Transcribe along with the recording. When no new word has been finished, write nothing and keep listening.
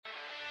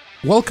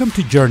Welcome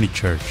to Journey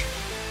Church.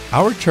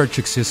 Our church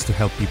exists to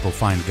help people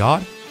find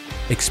God,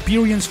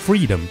 experience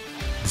freedom,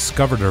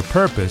 discover their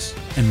purpose,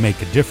 and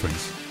make a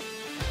difference.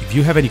 If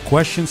you have any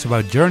questions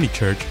about Journey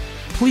Church,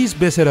 please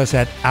visit us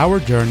at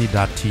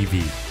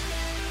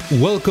ourjourney.tv.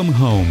 Welcome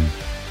home.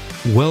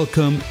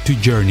 Welcome to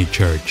Journey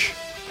Church.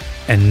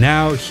 And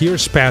now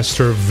here's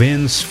Pastor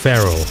Vince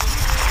Farrell.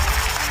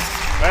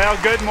 Well,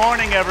 good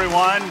morning,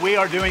 everyone. We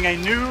are doing a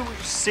new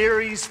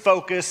series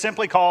focus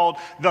simply called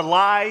The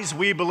Lies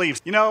We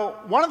Believe. You know,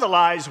 one of the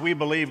lies we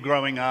believed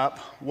growing up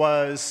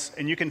was,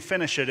 and you can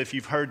finish it if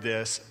you've heard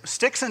this,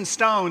 sticks and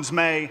stones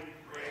may,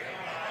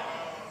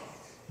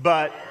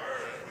 but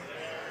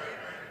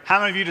how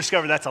many of you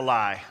discovered that's a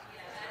lie?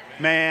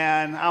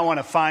 Man, I want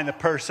to find the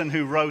person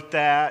who wrote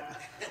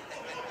that.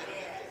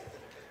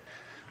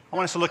 I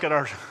want us to look at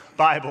our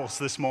Bibles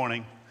this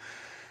morning.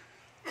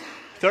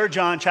 3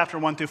 John chapter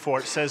 1 through 4,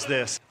 it says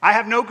this: I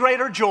have no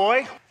greater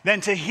joy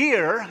than to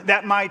hear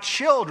that my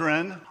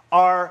children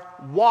are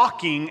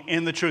walking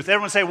in the truth.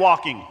 Everyone say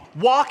walking.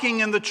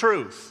 Walking in the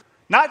truth.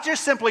 Not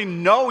just simply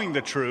knowing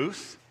the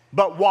truth,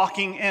 but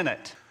walking in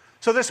it.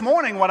 So this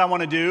morning what I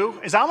want to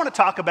do is I want to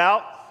talk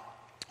about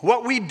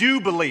what we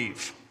do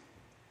believe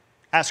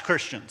as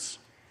Christians.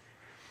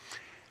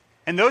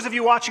 And those of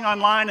you watching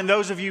online and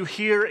those of you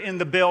here in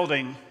the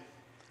building,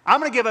 I'm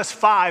going to give us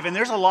 5, and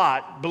there's a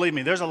lot, believe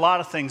me, there's a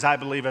lot of things I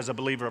believe as a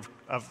believer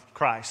of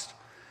Christ.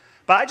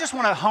 But I just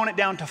want to hone it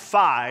down to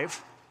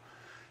 5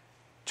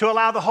 to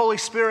allow the Holy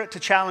Spirit to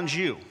challenge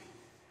you.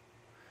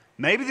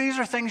 Maybe these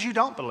are things you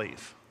don't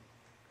believe.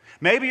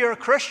 Maybe you're a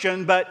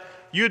Christian, but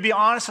you'd be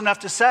honest enough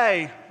to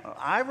say,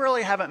 I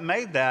really haven't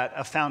made that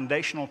a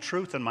foundational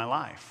truth in my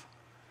life.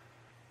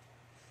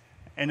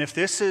 And if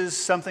this is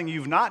something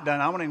you've not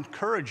done, I want to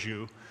encourage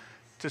you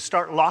to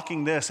start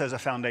locking this as a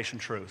foundation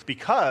truth,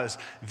 because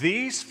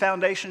these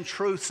foundation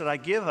truths that I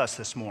give us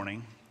this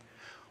morning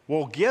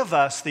will give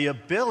us the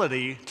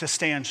ability to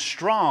stand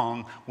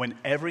strong when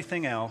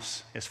everything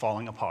else is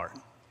falling apart.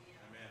 Amen.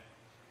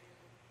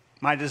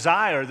 My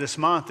desire this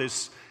month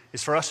is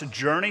for us to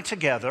journey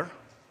together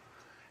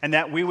and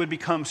that we would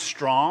become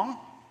strong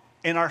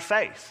in our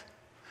faith,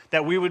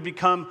 that we would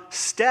become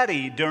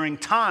steady during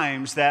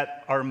times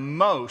that are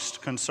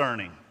most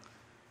concerning.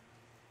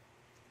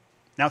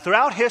 Now,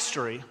 throughout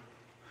history,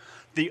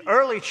 the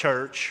early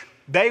church,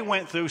 they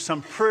went through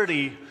some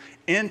pretty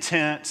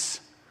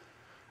intense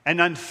and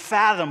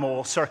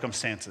unfathomable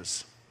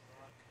circumstances.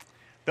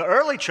 The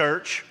early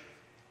church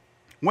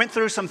went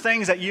through some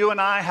things that you and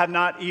I have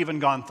not even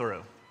gone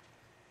through.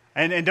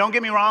 And don't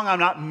get me wrong, I'm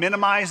not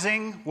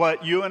minimizing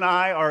what you and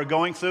I are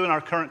going through in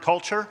our current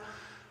culture.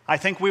 I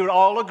think we would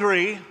all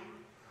agree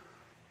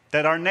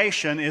that our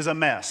nation is a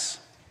mess.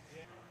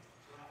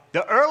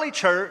 The early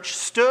church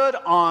stood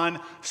on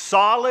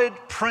solid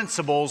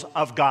principles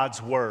of God's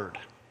word.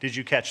 Did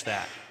you catch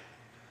that?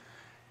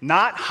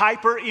 Not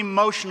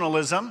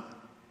hyper-emotionalism,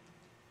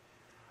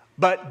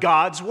 but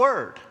God's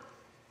word.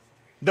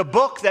 The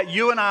book that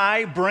you and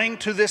I bring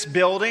to this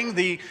building,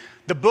 the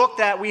book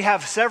that we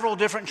have several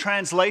different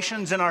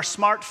translations in our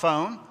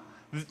smartphone,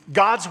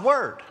 God's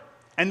word.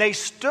 And they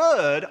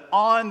stood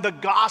on the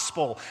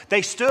gospel.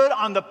 They stood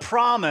on the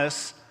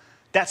promise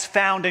that's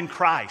found in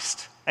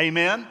Christ.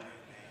 Amen?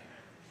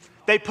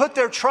 They put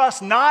their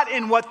trust not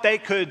in what they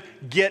could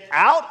get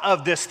out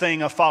of this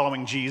thing of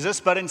following Jesus,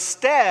 but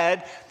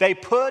instead they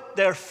put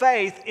their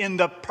faith in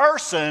the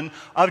person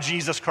of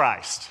Jesus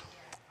Christ.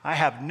 I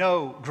have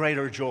no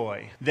greater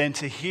joy than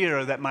to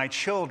hear that my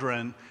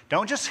children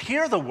don't just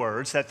hear the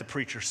words that the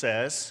preacher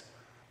says,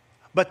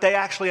 but they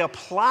actually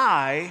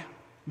apply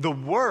the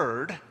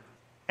word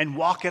and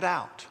walk it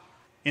out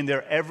in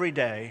their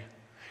everyday,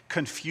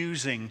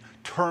 confusing,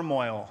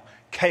 turmoil,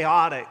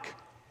 chaotic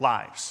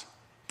lives.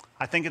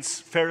 I think it's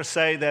fair to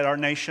say that our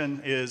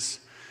nation is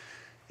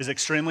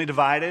extremely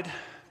divided.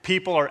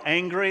 People are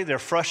angry, they're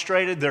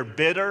frustrated, they're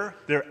bitter,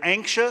 they're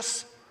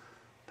anxious.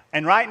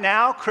 And right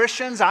now,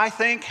 Christians, I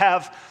think,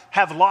 have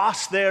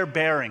lost their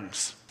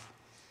bearings.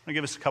 I'll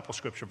give us a couple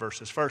scripture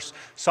verses. First,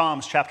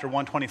 Psalms chapter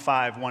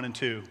 125, 1 and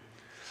 2.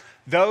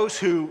 Those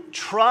who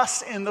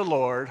trust in the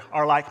Lord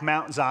are like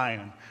Mount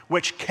Zion,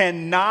 which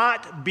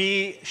cannot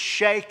be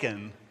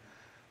shaken,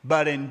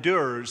 but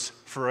endures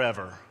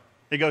forever.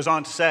 It goes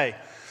on to say,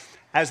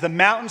 as the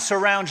mountains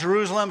surround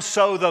Jerusalem,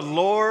 so the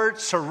Lord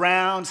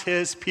surrounds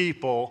his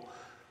people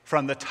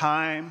from the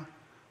time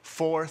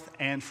forth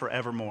and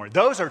forevermore.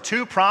 Those are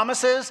 2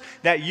 promises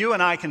that you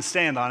and I can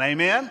stand on.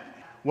 Amen?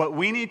 What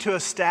we need to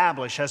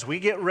establish as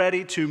we get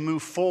ready to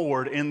move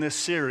forward in this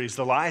series,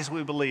 The Lies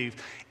We Believe,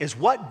 is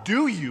what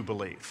do you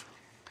believe?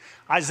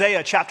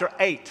 Isaiah chapter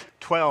 8,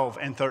 12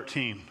 and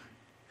 13.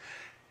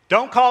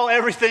 Don't call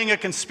everything a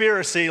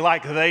conspiracy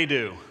like they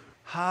do.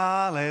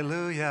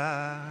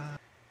 Hallelujah.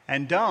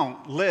 And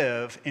don't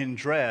live in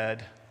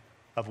dread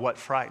of what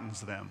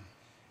frightens them.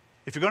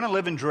 If you're going to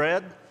live in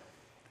dread,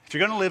 if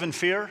you're going to live in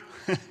fear,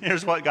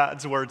 here's what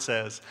God's word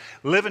says.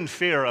 Live in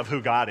fear of who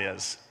God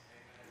is.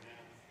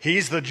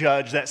 He's the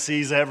judge that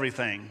sees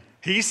everything.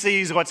 He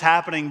sees what's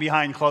happening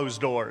behind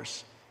closed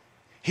doors.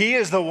 He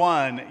is the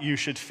one you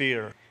should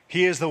fear.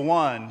 He is the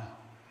one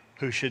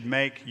who should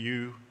make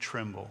you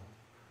tremble.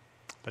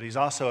 But he's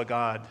also a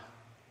God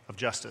of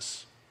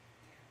justice.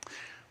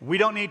 We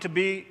don't need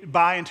to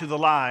buy into the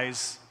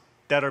lies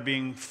that are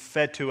being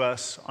fed to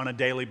us on a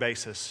daily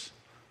basis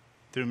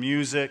through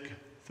music,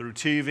 through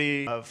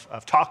TV,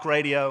 of talk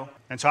radio.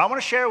 And so I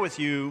want to share with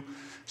you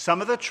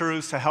some of the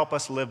truths to help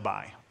us live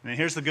by. And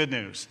here's the good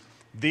news.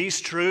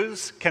 These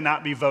truths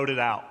cannot be voted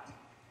out.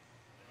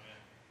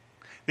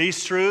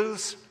 These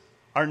truths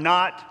are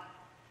not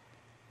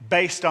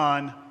based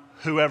on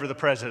whoever the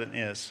president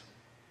is.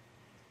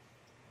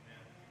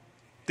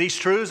 These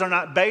truths are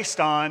not based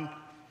on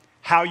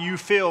how you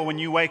feel when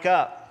you wake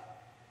up.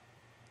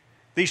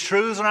 These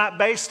truths are not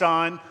based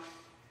on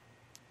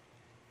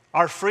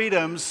our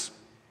freedoms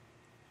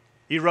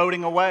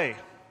eroding away.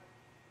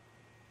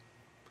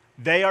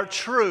 They are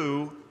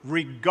true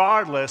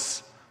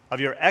regardless of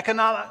your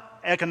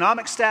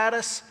economic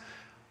status,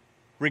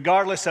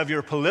 regardless of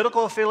your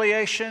political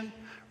affiliation,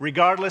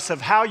 regardless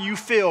of how you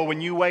feel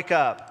when you wake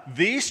up.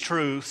 These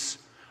truths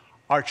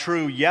are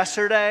true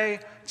yesterday,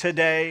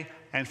 today,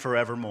 and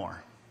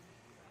forevermore.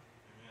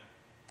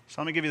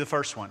 So let me give you the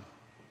first one,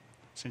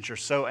 since you're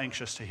so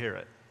anxious to hear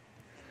it.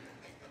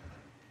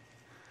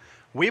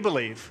 We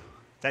believe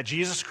that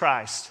Jesus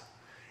Christ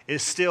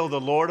is still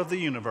the Lord of the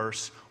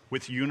universe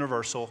with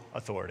universal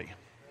authority.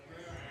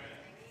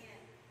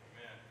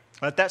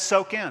 Let that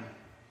soak in.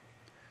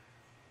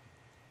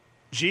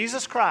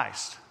 Jesus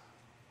Christ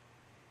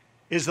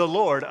is the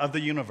Lord of the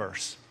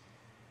universe.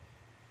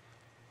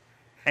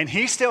 And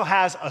he still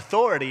has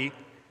authority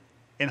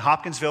in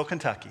Hopkinsville,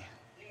 Kentucky.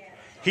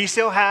 He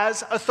still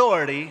has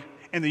authority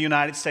in the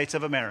United States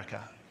of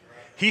America.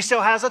 He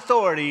still has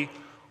authority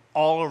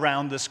all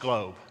around this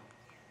globe.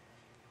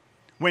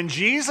 When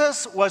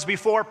Jesus was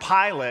before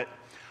Pilate,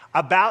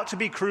 about to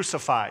be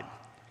crucified,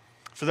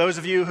 for those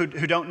of you who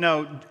don't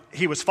know,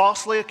 he was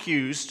falsely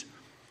accused.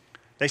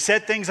 They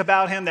said things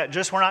about him that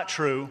just were not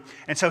true.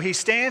 And so he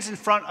stands in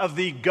front of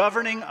the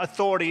governing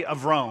authority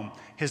of Rome.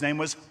 His name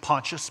was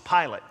Pontius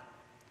Pilate.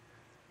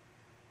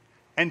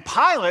 And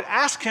Pilate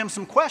asked him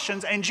some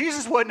questions, and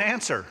Jesus wouldn't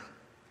answer.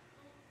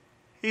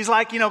 He's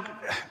like,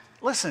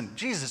 listen,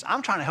 Jesus,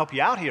 I'm trying to help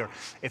you out here.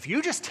 If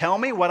you just tell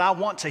me what I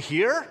want to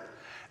hear,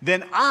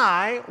 then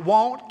I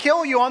won't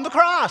kill you on the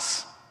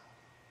cross.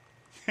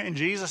 And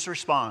Jesus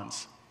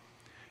responds,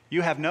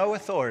 you have no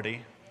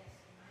authority,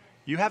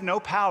 you have no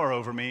power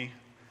over me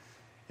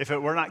if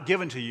it were not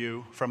given to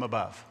you from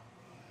above.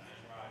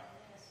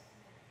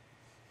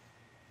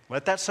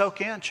 Let that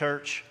soak in,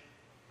 church.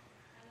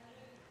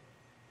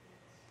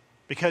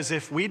 Because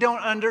if we don't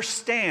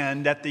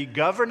understand that the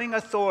governing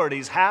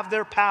authorities have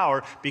their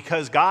power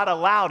because God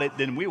allowed it,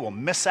 then we will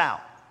miss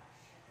out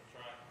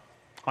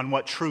on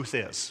what truth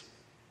is.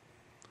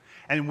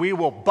 And we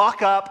will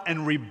buck up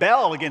and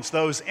rebel against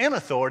those in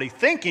authority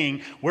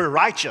thinking we're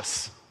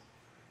righteous,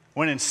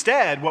 when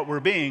instead what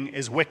we're being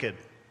is wicked.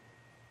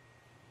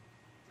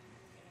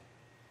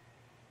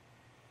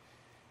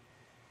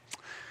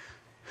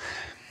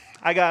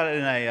 I got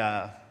in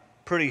a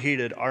pretty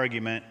heated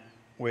argument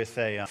with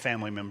a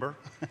family member.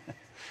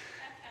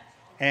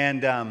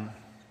 and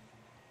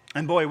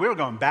boy, we were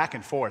going back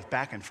and forth.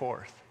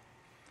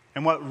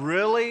 And what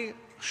really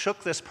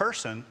shook this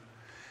person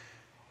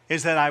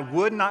is that I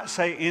would not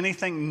say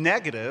anything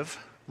negative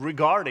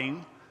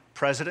regarding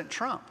President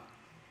Trump.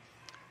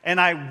 And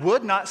I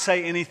would not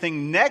say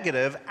anything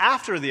negative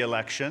after the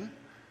election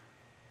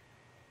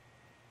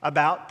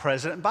about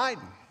President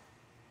Biden.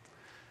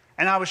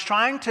 And I was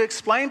trying to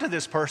explain to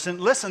this person,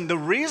 listen, the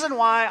reason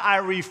why I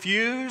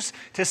refuse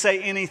to say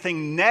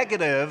anything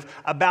negative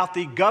about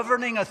the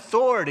governing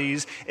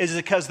authorities is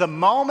because the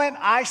moment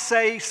I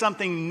say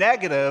something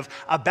negative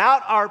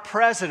about our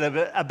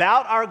president,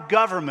 about our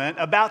government,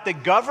 about the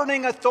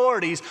governing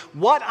authorities,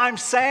 what I'm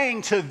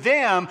saying to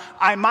them,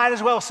 I might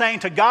as well saying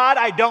to God,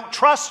 I don't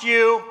trust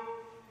you.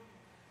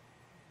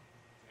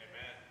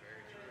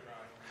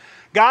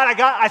 God,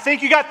 I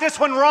think you got this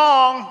one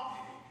wrong.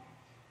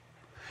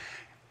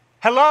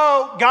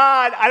 Hello,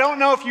 God, I don't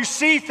know if you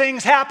see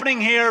things happening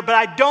here, but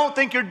I don't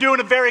think you're doing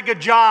a very good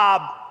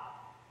job.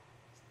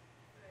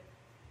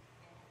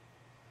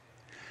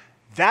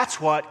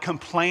 That's what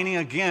complaining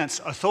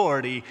against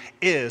authority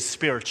is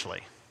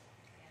spiritually.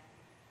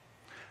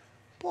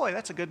 Boy,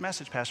 that's a good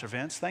message, Pastor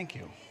Vince. Thank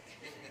you.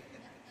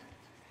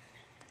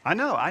 I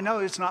know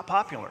it's not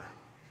popular,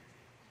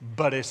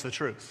 but it's the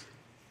truth.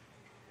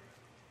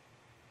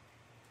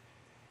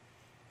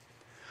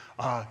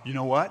 You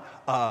know what?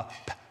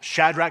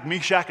 Shadrach,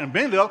 Meshach, and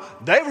Abednego,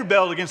 they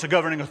rebelled against the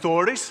governing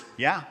authorities.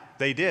 Yeah,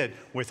 they did,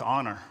 with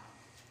honor.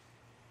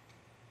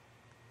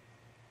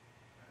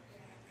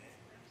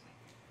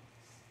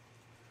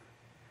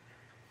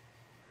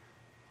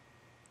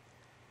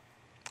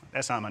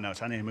 That's not my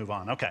notes. I need to move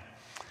on. Okay.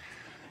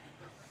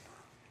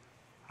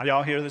 Are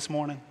y'all here this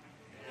morning?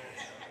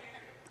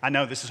 I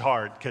know this is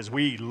hard because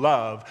we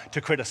love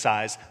to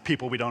criticize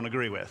people we don't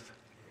agree with.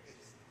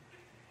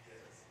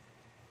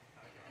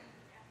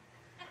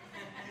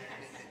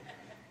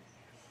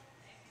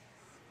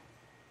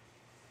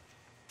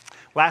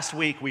 Last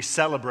week we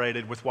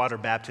celebrated with water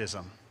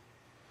baptism.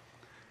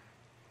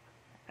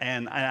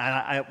 And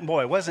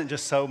boy, it wasn't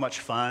just so much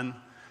fun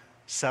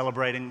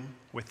celebrating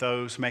with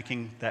those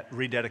making that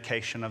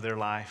rededication of their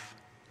life.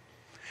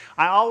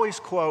 I always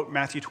quote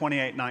Matthew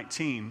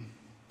 28:19,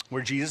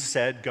 where Jesus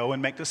said, "Go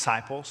and make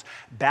disciples,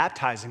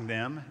 baptizing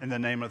them in the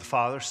name of the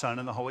Father, Son,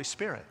 and the Holy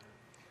Spirit."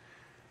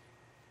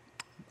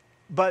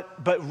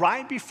 But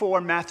right before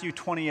Matthew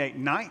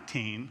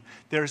 28:19,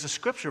 there's a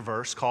scripture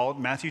verse called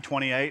Matthew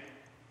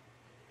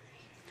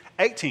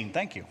 28:18.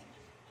 Thank you.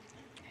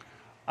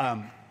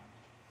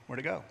 Where'd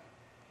it go?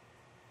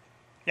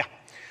 Yeah.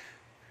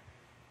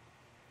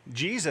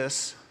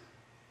 Jesus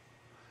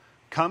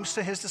comes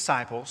to his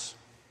disciples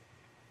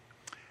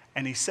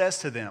and he says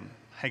to them,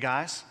 hey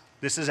guys,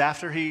 this is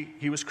after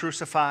he was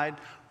crucified,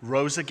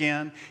 rose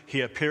again.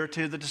 He appeared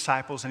to the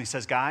disciples and he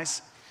says,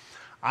 guys,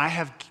 I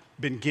have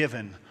been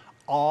given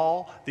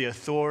all the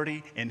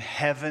authority in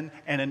heaven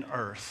and in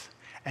earth.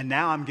 And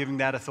now I'm giving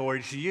that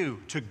authority to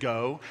you to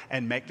go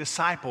and make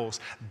disciples,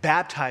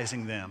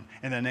 baptizing them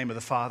in the name of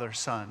the Father,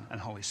 Son,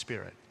 and Holy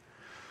Spirit.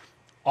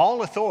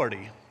 All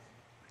authority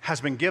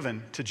has been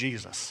given to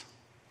Jesus.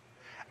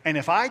 And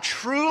if I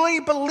truly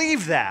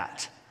believe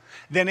that,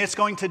 then it's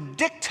going to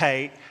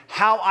dictate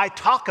how I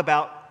talk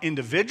about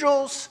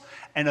individuals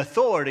and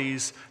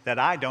authorities that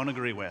I don't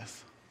agree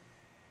with.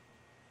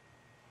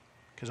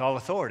 Because all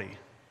authority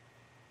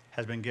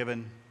has been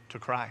given to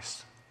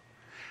Christ.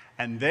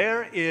 And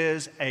there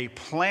is a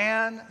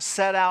plan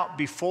set out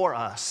before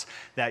us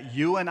that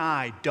you and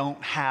I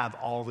don't have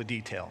all the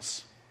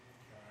details.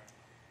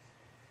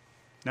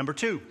 Number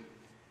two,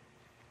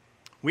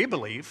 we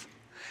believe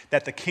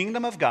that the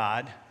kingdom of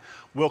God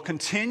will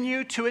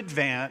continue to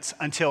advance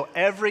until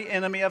every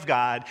enemy of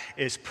God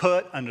is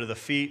put under the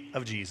feet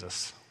of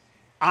Jesus.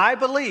 I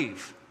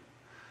believe,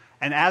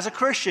 and as a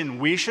Christian,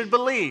 we should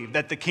believe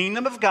that the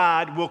kingdom of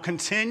God will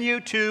continue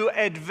to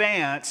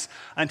advance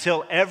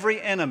until every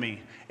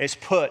enemy is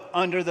put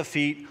under the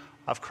feet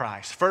of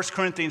Christ. 1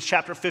 Corinthians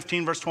chapter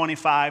 15, verse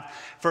 25,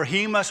 for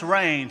he must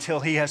reign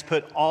till he has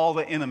put all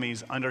the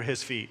enemies under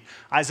his feet.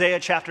 Isaiah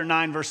chapter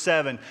 9, verse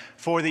 7,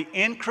 for the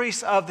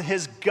increase of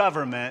his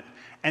government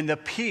and the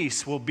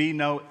peace will be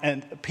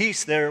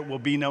peace there will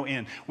be no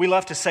end. We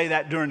love to say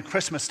that during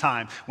Christmas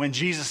time when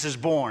Jesus is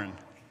born.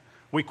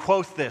 We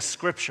quote this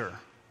scripture.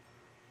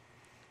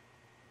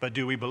 But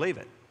do we believe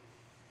it?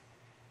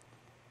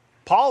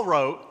 Paul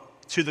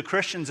wrote to the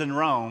Christians in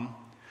Rome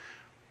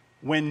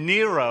when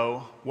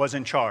Nero was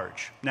in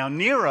charge. Now,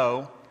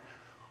 Nero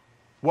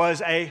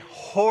was a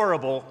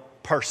horrible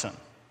person.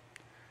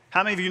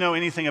 How many of you know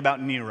anything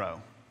about Nero?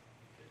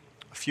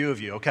 A few of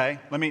you, okay?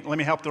 Let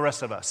me help the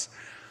rest of us.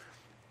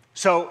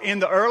 So in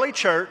the early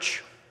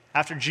church,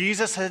 after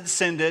Jesus had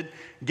ascended,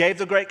 gave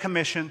the Great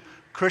Commission,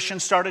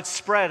 Christians started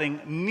spreading.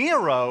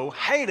 Nero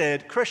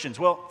hated Christians.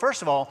 Well,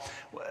 first of all,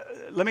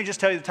 let me just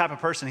tell you the type of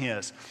person he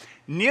is.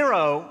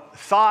 Nero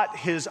thought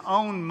his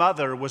own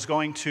mother was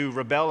going to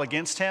rebel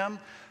against him,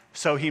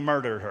 so he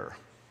murdered her.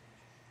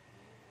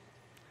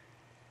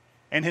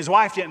 And his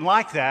wife didn't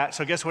like that,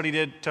 so guess what he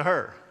did to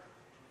her?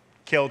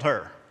 Killed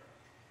her.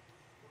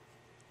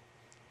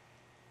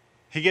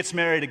 He gets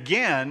married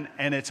again,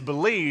 and it's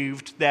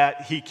believed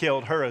that he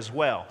killed her as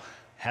well.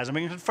 Hasn't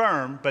been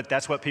confirmed, but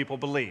that's what people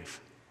believe.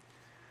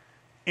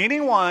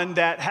 Anyone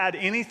that had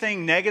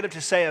anything negative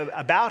to say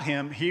about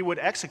him, he would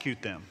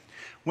execute them.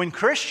 When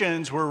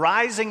Christians were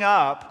rising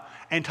up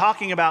and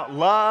talking about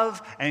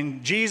love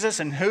and Jesus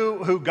and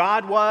who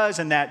God was,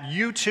 and that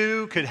you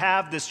too could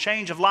have this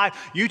change of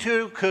life, you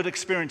too could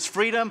experience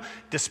freedom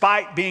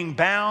despite being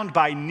bound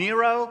by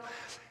Nero,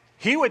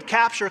 he would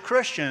capture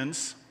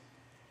Christians,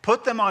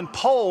 put them on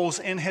poles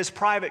in his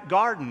private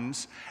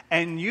gardens,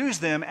 and use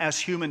them as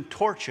human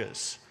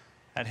torches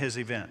at his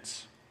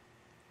events.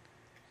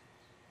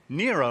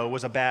 Nero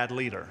was a bad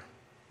leader.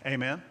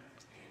 Amen?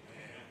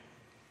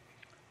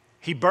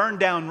 He burned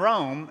down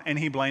Rome and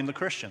he blamed the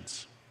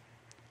Christians.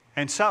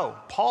 And so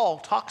Paul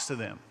talks to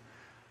them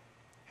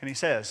and he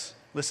says,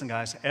 listen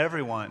guys,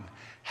 everyone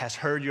has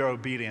heard your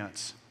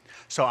obedience.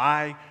 So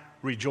I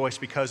rejoice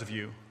because of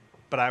you.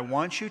 But I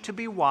want you to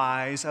be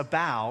wise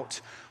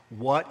about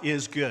what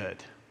is good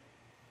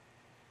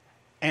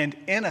and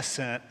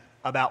innocent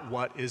about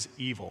what is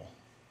evil.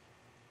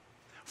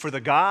 For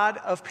the God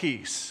of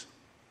peace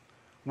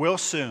will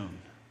soon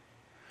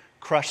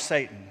crush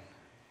Satan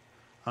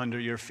under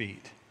your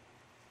feet.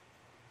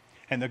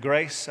 And the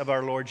grace of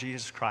our Lord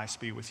Jesus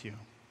Christ be with you.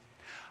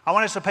 I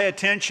want us to pay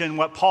attention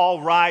what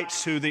Paul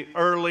writes to the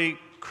early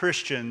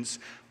Christians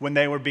when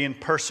they were being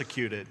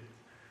persecuted.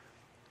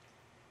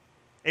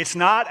 It's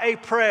not a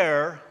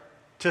prayer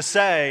to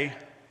say,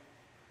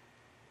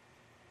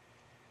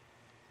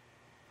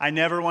 I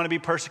never want to be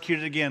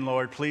persecuted again,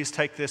 Lord. Please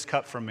take this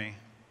cup from me.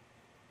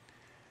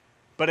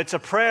 But it's a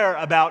prayer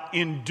about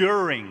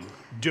enduring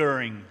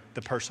during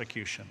the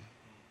persecution.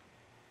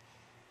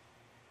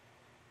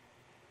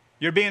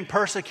 You're being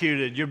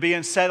persecuted. You're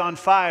being set on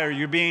fire.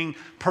 You're being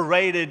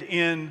paraded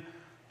in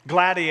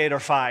gladiator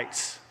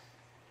fights.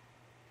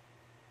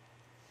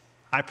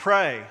 I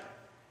pray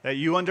that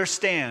you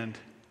understand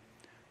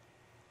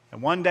that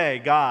one day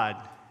God,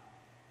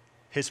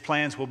 His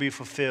plans will be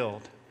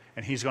fulfilled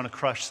and He's going to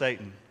crush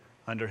Satan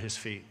under His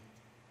feet.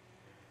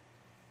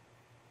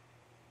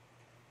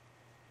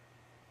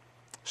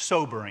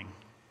 Sobering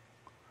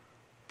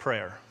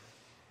prayer.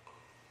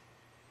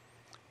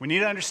 We need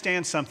to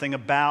understand something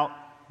about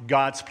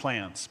God's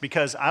plans,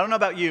 because I don't know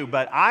about you,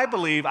 but I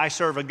believe I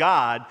serve a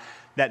God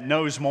that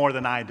knows more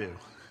than I do.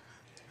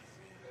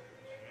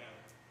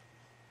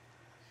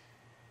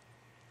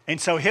 And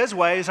so His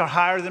ways are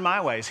higher than my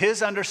ways.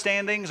 His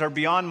understandings are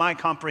beyond my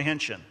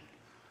comprehension.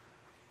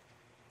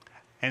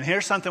 And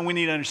here's something we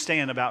need to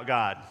understand about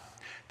God.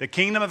 The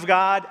kingdom of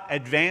God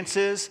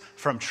advances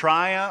from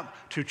triumph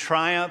to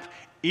triumph,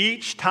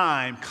 each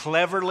time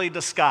cleverly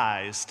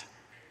disguised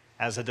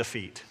as a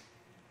defeat.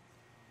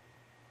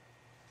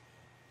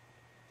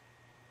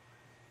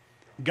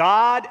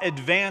 God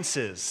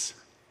advances.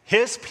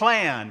 His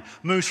plan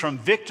moves from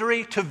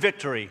victory to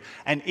victory,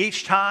 and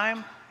each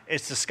time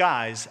it's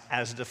disguised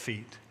as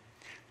defeat.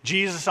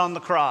 Jesus on the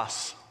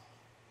cross,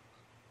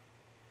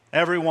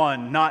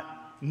 everyone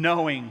not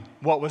knowing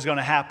what was going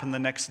to happen the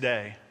next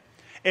day.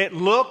 It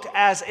looked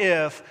as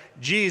if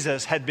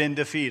Jesus had been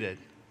defeated.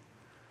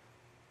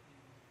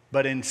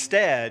 But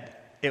instead,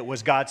 it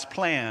was God's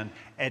plan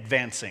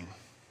advancing.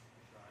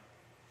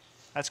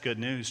 That's good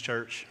news,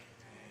 church.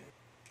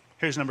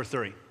 Here's number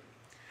 3.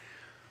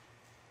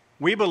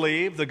 We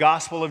believe the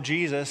gospel of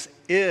Jesus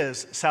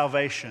is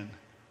salvation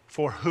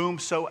for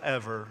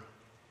whomsoever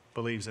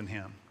believes in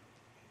Him.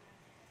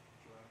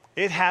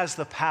 It has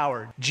the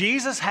power.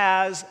 Jesus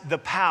has the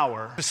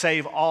power to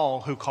save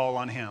all who call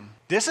on Him.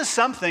 This is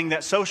something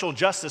that social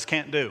justice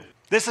can't do.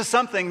 This is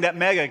something that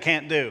MAGA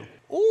can't do.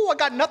 Ooh, I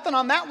got nothing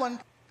on that one.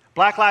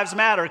 Black Lives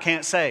Matter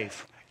can't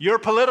save. Your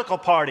political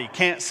party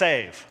can't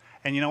save.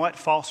 And you know what?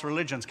 False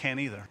religions can't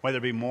either. Whether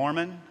it be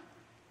Mormon,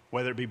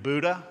 whether it be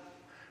Buddha,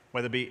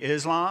 whether it be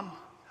Islam,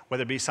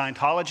 whether it be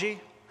Scientology,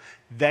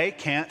 they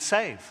can't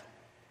save.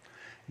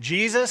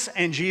 Jesus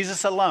and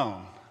Jesus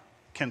alone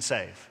can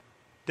save.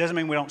 Doesn't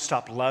mean we don't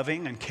stop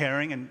loving and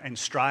caring and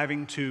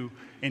striving to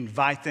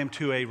invite them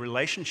to a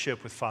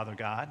relationship with Father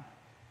God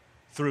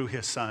through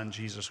His Son,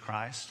 Jesus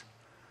Christ.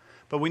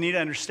 But we need to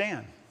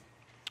understand,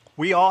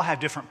 we all have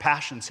different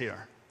passions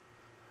here.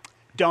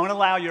 Don't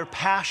allow your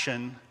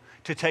passion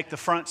to take the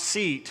front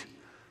seat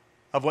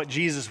of what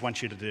Jesus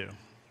wants you to do.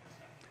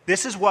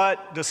 This is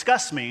what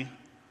disgusts me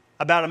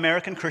about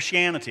American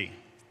Christianity.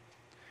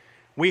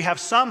 We have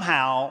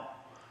somehow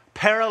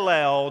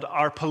paralleled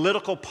our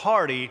political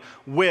party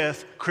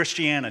with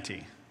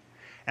Christianity.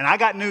 And I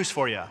got news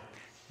for you.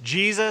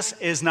 Jesus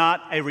is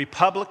not a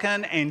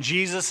Republican and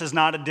Jesus is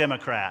not a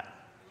Democrat.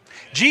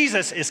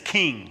 Jesus is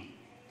King.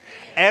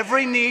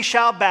 Every knee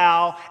shall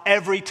bow,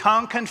 every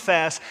tongue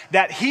confess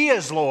that He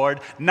is Lord,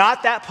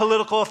 not that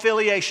political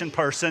affiliation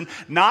person,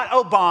 not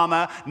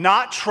Obama,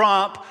 not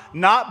Trump,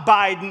 not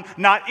Biden,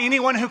 not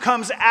anyone who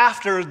comes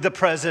after the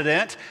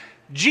president,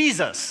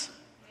 Jesus.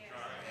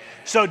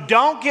 So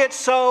don't get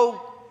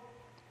so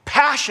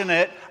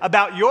passionate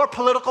about your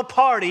political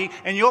party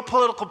and your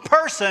political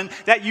person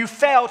that you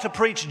fail to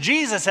preach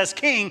Jesus as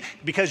King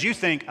because you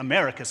think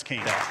America's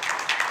king.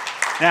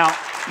 Now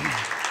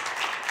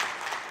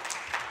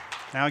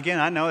again,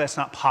 I know that's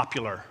not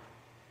popular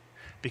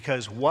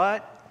because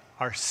what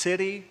our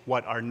city,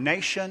 what our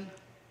nation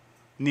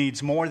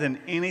needs more than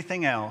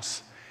anything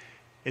else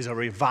is a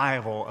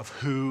revival of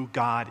who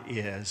God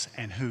is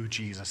and who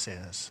Jesus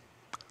is.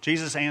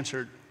 Jesus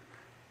answered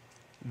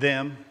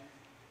them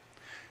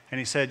and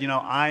He said,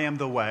 I am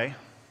the way,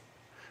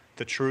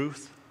 the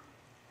truth,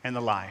 and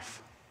the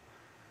life.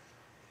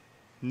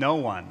 No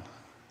one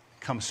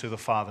comes to the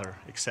Father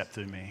except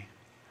through me.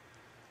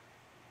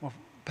 Well,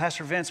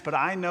 Pastor Vince, but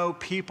I know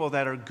people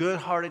that are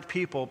good-hearted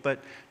people,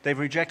 but they've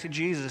rejected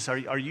Jesus.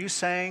 Are you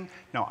saying?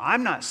 No,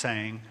 I'm not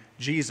saying.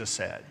 Jesus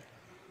said.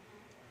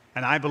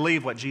 And I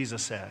believe what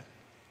Jesus said.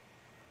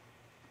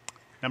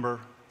 Number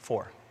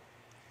 4.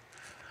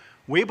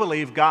 We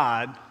believe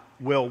God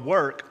will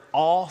work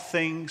all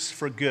things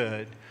for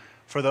good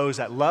for those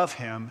that love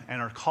Him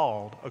and are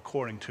called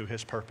according to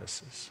His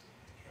purposes.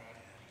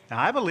 Now,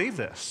 I believe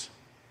this.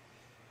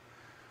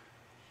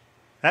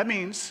 That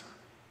means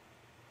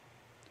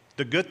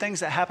the good things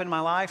that happen in my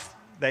life,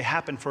 they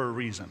happen for a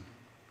reason,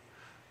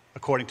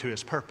 according to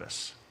His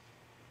purpose.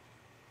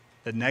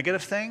 The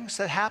negative things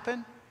that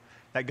happen,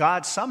 that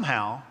God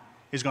somehow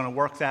is going to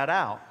work that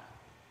out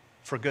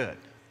for good.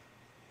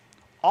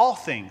 All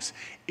things,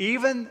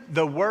 even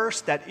the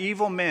worst that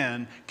evil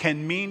men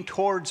can mean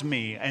towards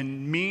me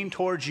and mean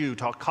towards you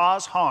to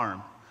cause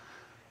harm,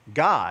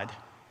 God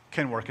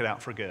can work it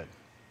out for good.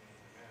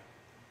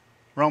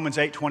 Romans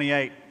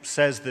 8:28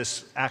 says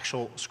this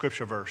actual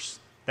scripture verse,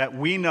 that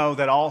we know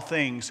that all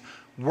things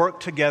work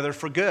together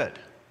for good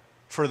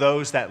for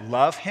those that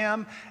love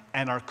Him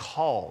and are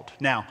called.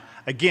 Now,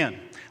 again,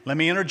 let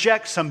me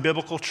interject some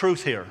biblical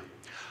truth here.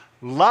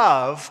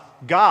 Love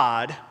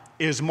God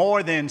is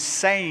more than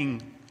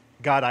saying,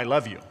 God, I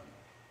love you.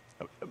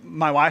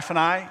 My wife and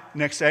I,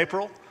 next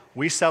April,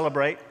 we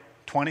celebrate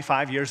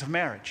 25 years of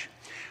marriage.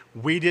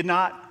 We did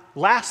not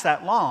last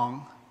that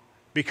long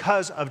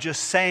because of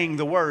just saying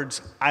the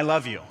words, I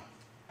love you.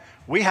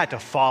 We had to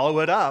follow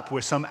it up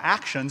with some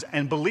actions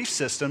and belief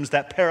systems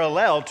that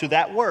parallel to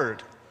that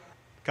word.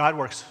 God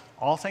works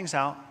all things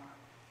out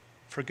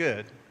for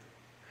good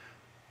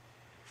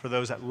for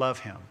those that love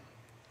him.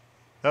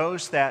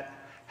 Those that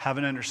have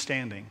an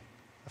understanding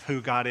of who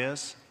God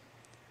is.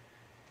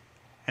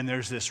 And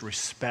there's this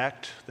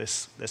respect,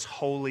 this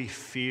holy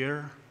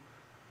fear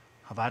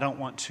of I don't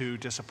want to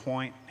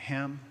disappoint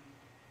him,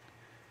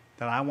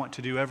 that I want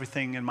to do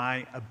everything in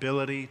my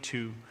ability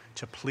to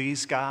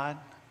please God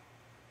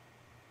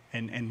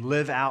and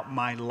live out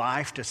my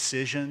life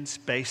decisions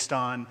based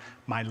on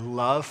my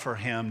love for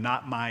him,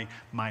 not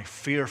my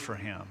fear for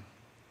him.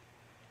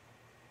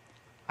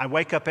 I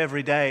wake up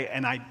every day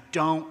and I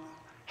don't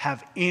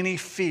have any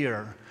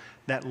fear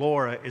that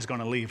Laura is going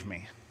to leave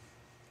me.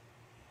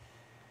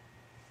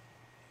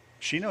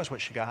 She knows what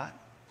she got.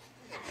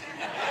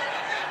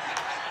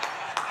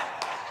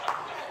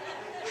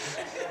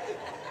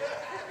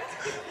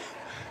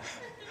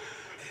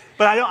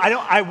 But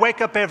I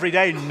wake up every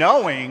day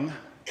knowing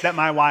that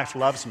my wife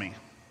loves me.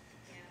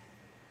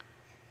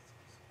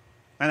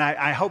 And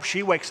I hope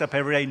she wakes up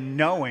every day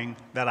knowing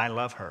that I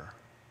love her.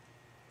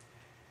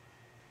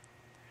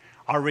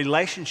 Our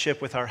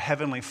relationship with our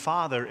Heavenly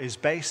Father is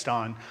based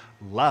on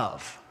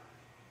love.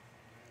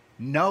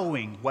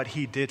 Knowing what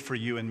he did for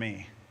you and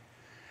me.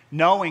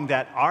 Knowing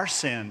that our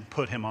sin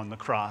put him on the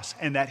cross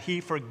and that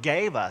he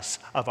forgave us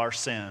of our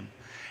sin.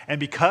 And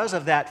because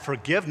of that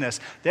forgiveness,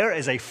 there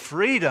is a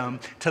freedom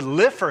to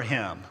live for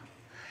him.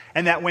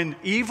 And that when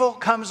evil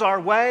comes our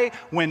way,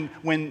 when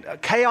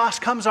chaos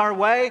comes our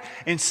way,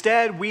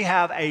 instead we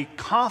have a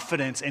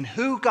confidence in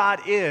who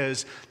God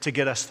is to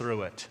get us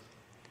through it.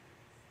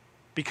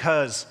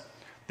 Because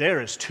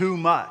there is too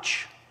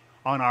much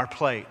on our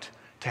plate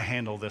to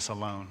handle this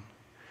alone.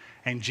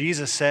 And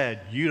Jesus said,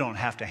 you don't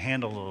have to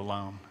handle it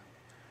alone.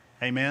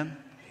 Amen?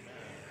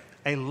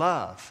 A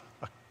love,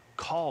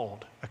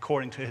 called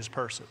according to his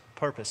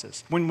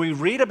purposes. When we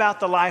read about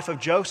the life of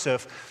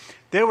Joseph,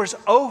 there was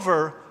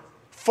over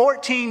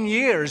 14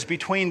 years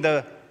between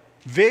the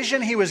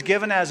vision he was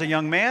given as a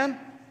young man,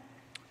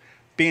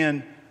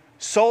 being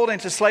sold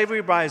into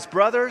slavery by his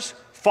brothers,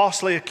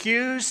 falsely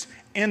accused,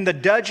 in the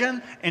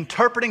dungeon,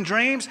 interpreting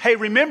dreams. Hey,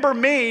 remember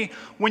me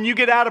when you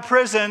get out of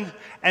prison,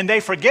 and they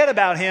forget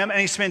about him, and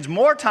he spends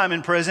more time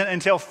in prison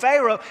until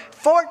Pharaoh,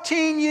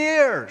 14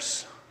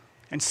 years.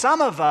 And some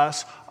of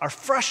us are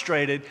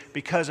frustrated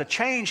because a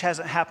change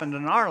hasn't happened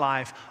in our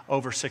life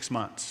over 6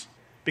 months.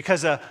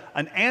 Because an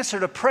answer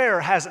to prayer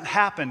hasn't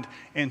happened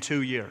in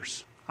 2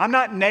 years. I'm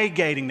not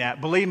negating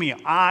that. Believe me,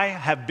 I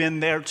have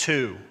been there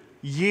too.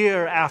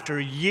 Year after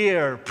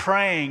year,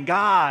 praying,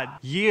 God,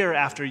 year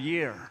after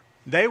year.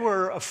 They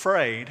were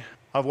afraid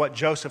of what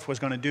Joseph was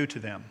going to do to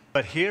them.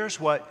 But here's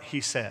what he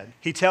said.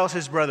 He tells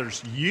his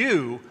brothers,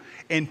 you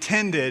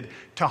intended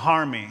to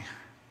harm me.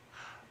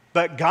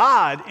 But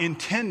God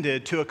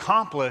intended to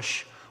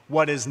accomplish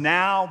what is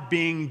now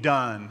being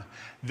done,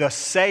 the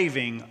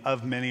saving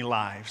of many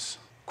lives.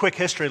 Quick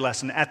history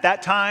lesson. At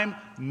that time,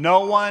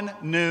 no one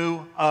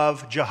knew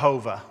of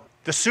Jehovah.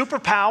 The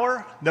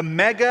superpower, the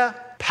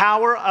mega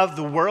power of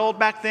the world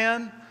back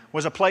then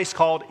was a place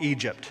called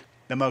Egypt.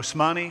 The most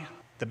money,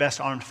 the best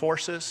armed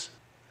forces.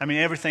 I mean,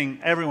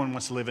 everyone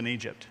wants to live in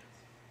Egypt.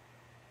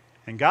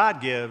 And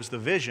God gives the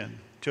vision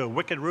to a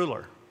wicked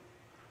ruler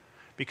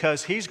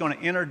because he's going to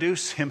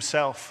introduce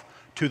himself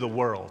to the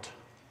world.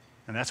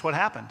 And that's what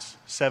happens.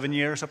 7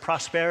 years of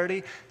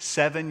prosperity,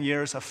 7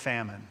 years of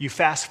famine. You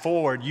fast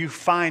forward, you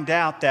find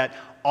out that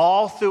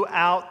all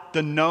throughout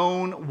the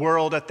known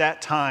world at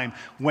that time,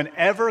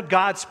 whenever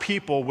God's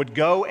people would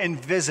go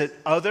and visit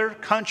other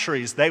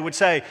countries, they would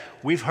say,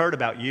 we've heard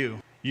about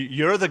you.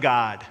 You're the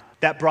God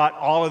that brought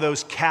all of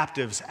those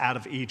captives out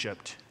of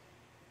Egypt.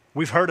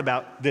 We've heard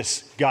about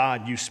this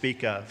God you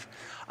speak of.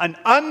 An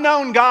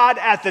unknown God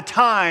at the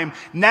time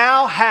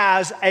now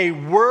has a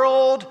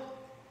worldwide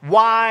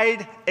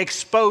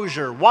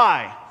exposure.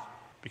 Why?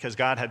 Because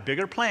God had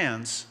bigger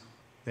plans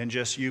than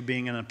just you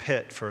being in a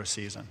pit for a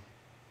season.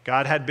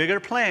 God had bigger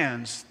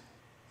plans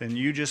than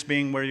you just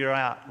being where you're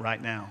at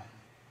right now.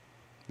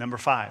 Number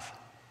 5,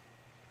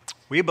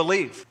 we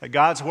believe that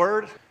God's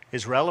word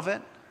is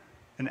relevant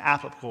and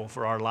applicable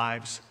for our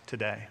lives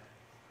today.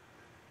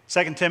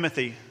 2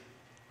 Timothy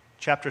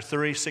chapter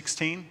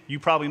 3:16. You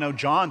probably know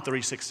John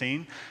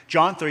 3:16.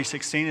 John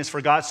 3:16 is for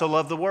God so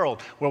loved the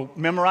world. Well,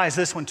 memorize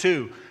this one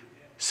too.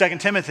 2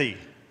 Timothy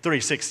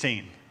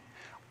 3:16.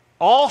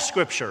 All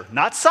scripture,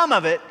 not some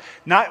of it,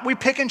 not we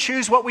pick and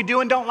choose what we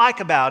do and don't like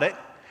about it.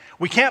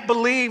 We can't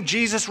believe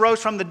Jesus rose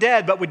from the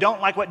dead, but we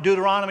don't like what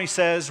Deuteronomy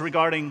says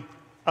regarding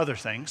other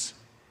things.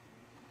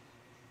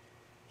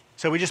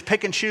 So we just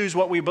pick and choose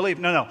what we believe.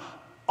 No.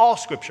 All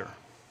scripture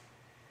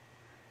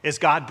is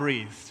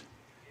God-breathed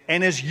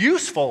and is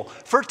useful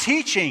for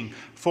teaching,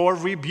 for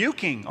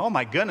rebuking. Oh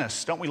my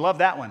goodness, don't we love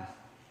that one?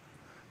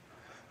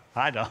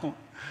 I don't.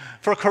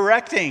 For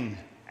correcting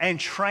and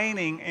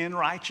training in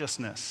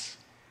righteousness.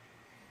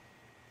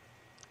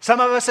 Some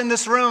of us in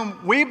this room,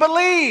 we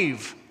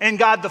believe in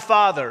God the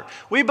Father.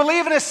 We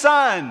believe in His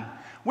Son.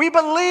 We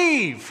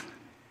believe.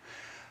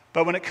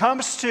 But when it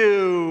comes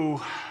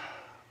to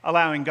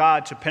allowing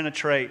God to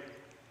penetrate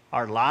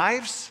our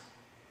lives,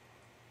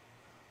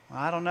 well,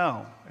 I don't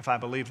know if I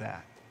believe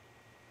that.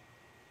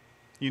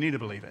 You need to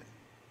believe it.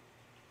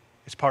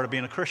 It's part of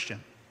being a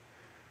Christian.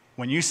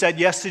 When you said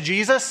yes to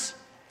Jesus,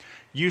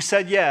 you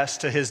said yes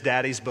to His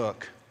daddy's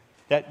book.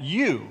 That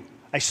you,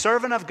 a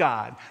servant of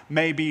God,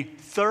 may be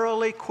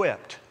thoroughly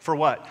equipped for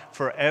what?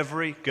 For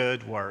every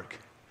good work.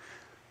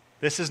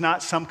 This is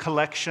not some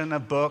collection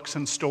of books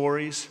and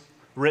stories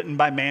written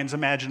by man's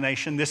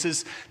imagination. This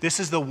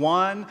is the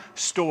one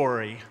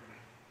story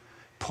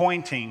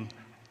pointing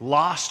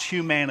lost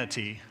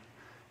humanity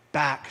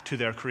back to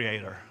their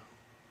Creator.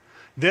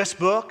 This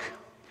book,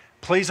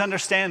 please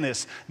understand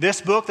this.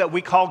 This book that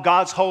we call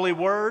God's Holy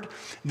Word,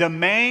 the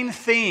main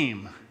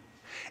theme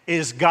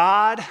is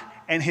God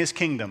and His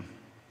kingdom.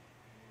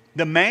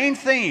 The main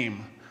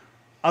theme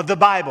of the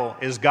Bible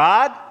is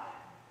God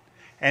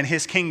and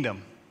His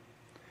kingdom.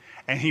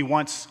 And He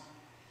wants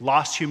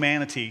lost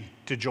humanity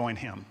to join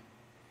Him.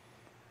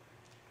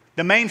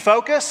 The main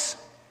focus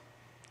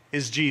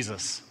is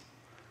Jesus.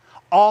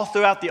 All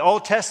throughout the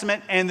Old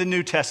Testament and the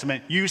New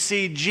Testament, you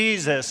see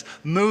Jesus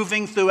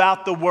moving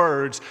throughout the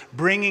words,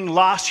 bringing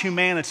lost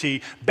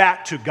humanity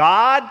back to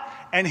God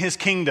and His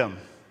kingdom.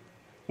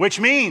 Which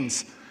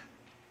means,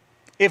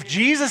 if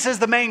Jesus is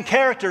the main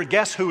character,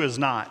 guess who is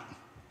not?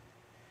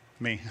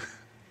 Me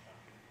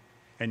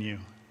and you.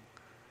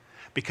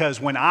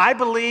 Because when I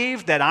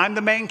believe that I'm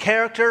the main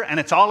character and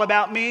it's all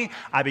about me,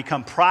 I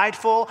become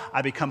prideful,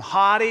 I become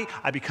haughty,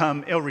 I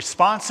become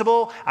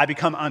irresponsible, I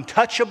become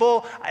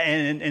untouchable,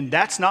 and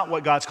that's not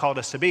what God's called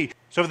us to be.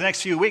 So over the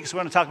next few weeks, we're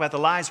going to talk about the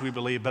lies we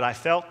believe, but I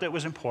felt it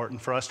was important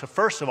for us to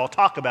first of all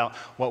talk about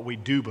what we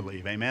do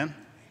believe. Amen?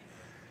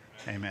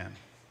 Amen.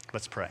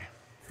 Let's pray.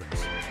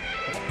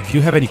 If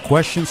you have any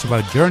questions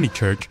about Journey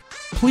Church,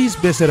 please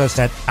visit us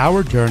at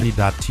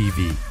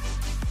ourjourney.tv.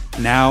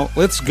 Now,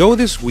 let's go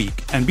this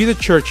week and be the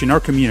church in our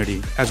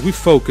community as we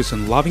focus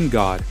on loving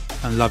God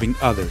and loving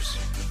others.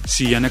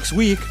 See you next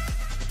week.